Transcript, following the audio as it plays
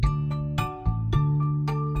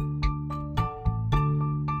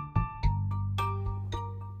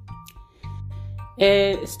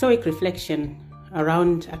A stoic reflection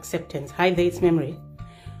around acceptance. Hi there, it's Memory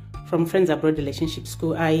from Friends Abroad Relationship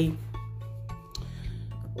School. I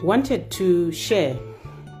wanted to share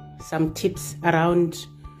some tips around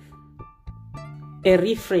a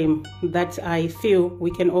reframe that I feel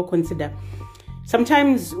we can all consider.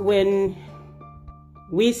 Sometimes when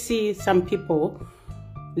we see some people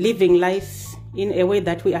living life in a way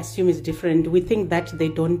that we assume is different, we think that they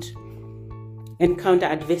don't encounter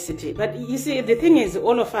adversity. But you see, the thing is,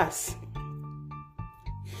 all of us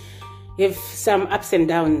have some ups and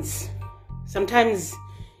downs. Sometimes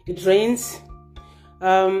it rains,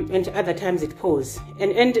 and other times it pours.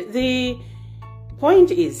 And the point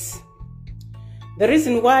is, the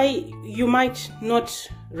reason why you might not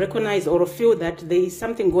recognize or feel that there is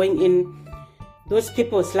something going in those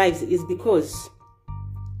people's lives is because,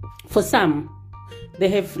 for some, they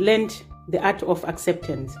have learned the art of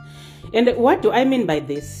acceptance. And what do I mean by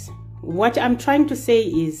this? What I'm trying to say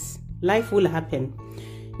is life will happen.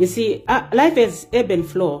 You see, life has ebb and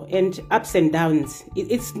flow and ups and downs.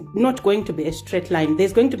 It's not going to be a straight line.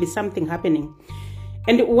 There's going to be something happening.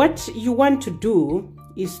 And what you want to do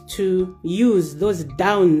is to use those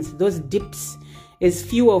downs, those dips, as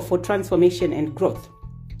fuel for transformation and growth.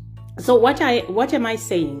 So what am I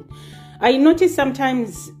saying? I notice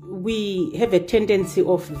sometimes we have a tendency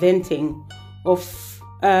of venting, of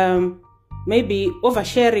maybe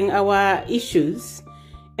oversharing our issues.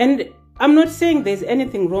 And I'm not saying there's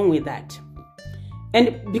anything wrong with that.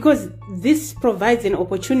 And because this provides an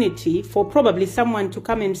opportunity for probably someone to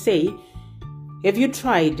come and say, have you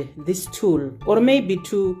tried this tool? Or maybe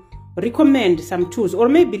to recommend some tools, or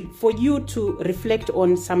maybe for you to reflect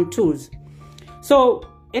on some tools. So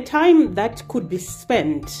a time that could be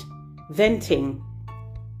spent venting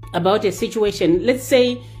about a situation. Let's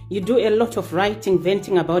say you do a lot of writing,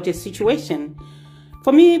 venting about a situation.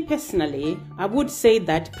 For me personally, I would say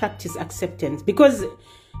that practice acceptance, because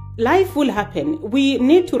life will happen. We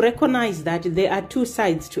need to recognize that there are two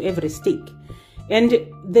sides to every stick. And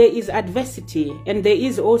there is adversity, and there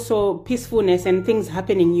is also peacefulness and things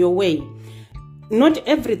happening your way. Not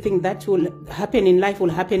everything that will happen in life will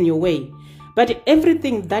happen your way. But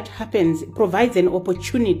everything that happens provides an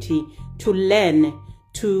opportunity to learn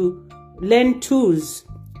tools,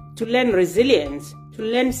 to learn resilience, to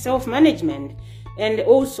learn self-management, and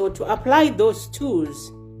also to apply those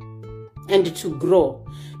tools and to grow.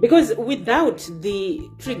 Because without the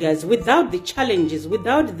triggers, without the challenges,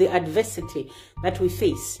 without the adversity that we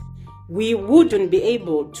face, we wouldn't be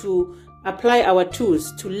able to apply our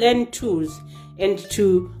tools, to learn tools, and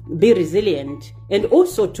to be resilient, and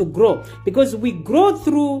also to grow. Because we grow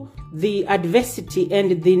through the adversity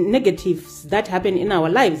and the negatives that happen in our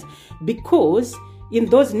lives, because in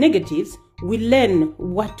those negatives, we learn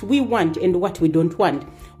what we want and what we don't want.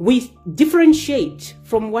 We differentiate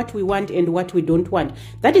from what we want and what we don't want.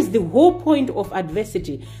 That is the whole point of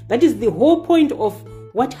adversity. That is the whole point of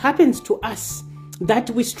what happens to us that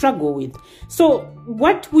we struggle with. So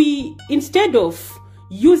instead of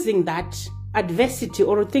using that adversity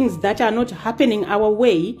or things that are not happening our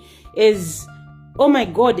way as, oh my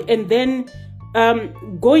God, and then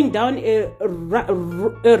going down a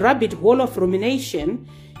rabbit hole of rumination,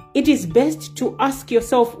 it is best to ask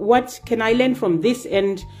yourself, what can I learn from this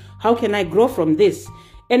and how can I grow from this?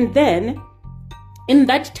 And then in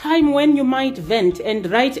that time when you might vent and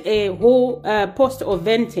write a whole post of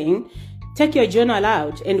venting, take your journal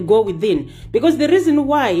out and go within. Because the reason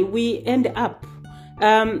why we end up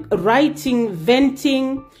writing,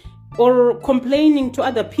 venting, or complaining to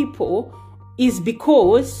other people is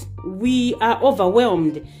because we are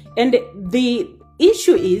overwhelmed. And the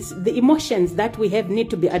issue is the emotions that we have need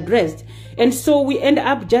to be addressed. And so we end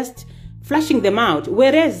up just flashing them out.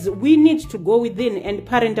 Whereas we need to go within and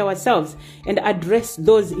parent ourselves and address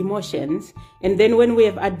those emotions. And then when we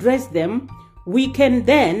have addressed them, we can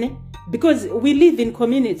then, because we live in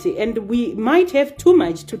community and we might have too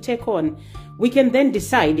much to take on, we can then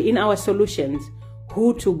decide in our solutions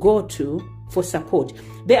who to go to for support.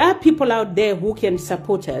 There are people out there who can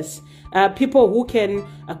support us, people who can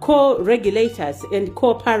co-regulate us and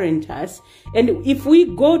co-parent us. And if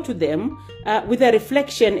we go to them with a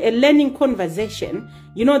reflection, a learning conversation,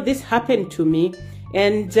 this happened to me,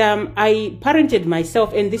 and I parented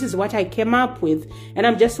myself, and this is what I came up with. And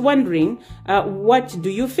I'm just wondering, what do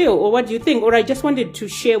you feel, or what do you think? Or I just wanted to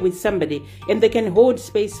share with somebody, and they can hold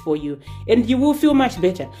space for you, and you will feel much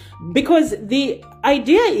better. Because the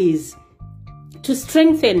idea is to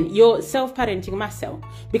strengthen your self-parenting muscle.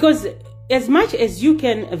 Because as much as you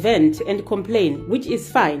can vent and complain, which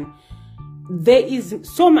is fine, there is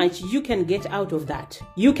so much you can get out of that.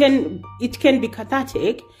 It can be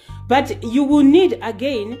cathartic, But you will need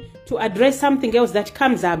again to address something else that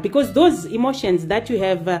comes up, because those emotions that you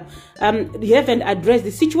haven't addressed,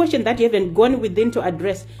 the situation that you haven't gone within to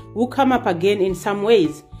address, will come up again in some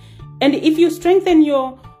ways. And if you strengthen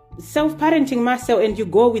your self-parenting muscle and you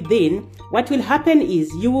go within, what will happen is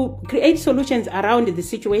you will create solutions around the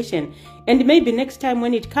situation, and maybe next time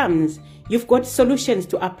when it comes, you've got solutions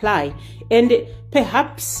to apply, and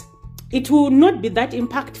perhaps it will not be that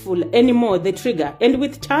impactful anymore, the trigger. And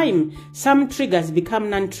with time, some triggers become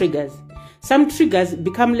non-triggers. Some triggers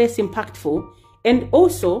become less impactful. And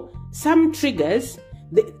also, some triggers,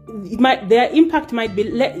 their impact might be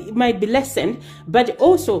lessened, but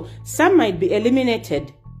also some might be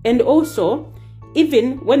eliminated. And also,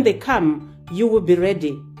 even when they come, you will be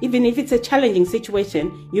ready. Even if it's a challenging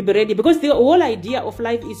situation, you'll be ready. Because the whole idea of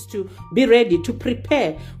life is to be ready, to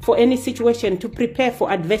prepare for any situation, to prepare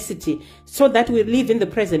for adversity, so that we live in the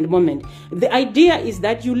present moment. The idea is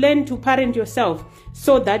that you learn to parent yourself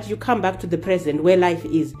so that you come back to the present where life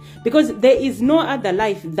is. Because there is no other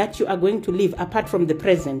life that you are going to live apart from the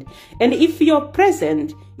present. And if your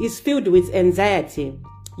present is filled with anxiety,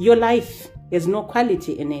 your life has no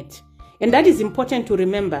quality in it. And that is important to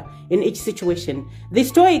remember in each situation. The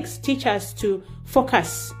Stoics teach us to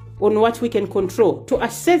focus on what we can control, to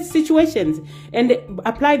assess situations and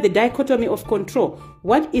apply the dichotomy of control.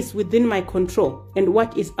 What is within my control and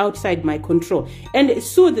what is outside my control? And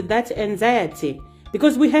soothe that anxiety,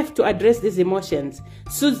 because we have to address these emotions.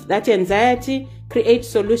 Soothe that anxiety, create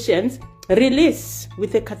solutions, release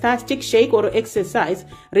with a cathartic shake or exercise,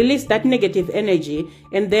 release that negative energy,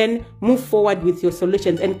 and then move forward with your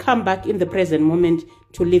solutions and come back in the present moment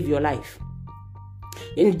to live your life.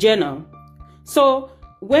 In journal. So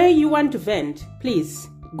where you want to vent, please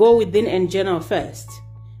go within and journal first.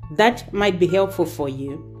 That might be helpful for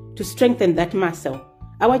you to strengthen that muscle.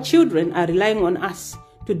 Our children are relying on us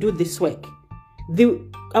to do this work.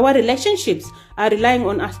 Our relationships are relying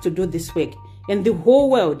on us to do this work. And the whole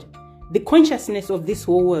world, the consciousness of this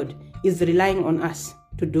whole world, is relying on us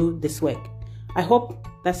to do this work. I hope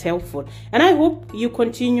that's helpful. And I hope you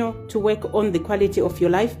continue to work on the quality of your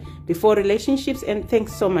life before relationships. And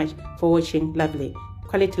thanks so much for watching Lovely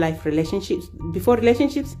Quality Life Relationships Before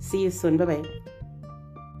Relationships. See you soon. Bye-bye.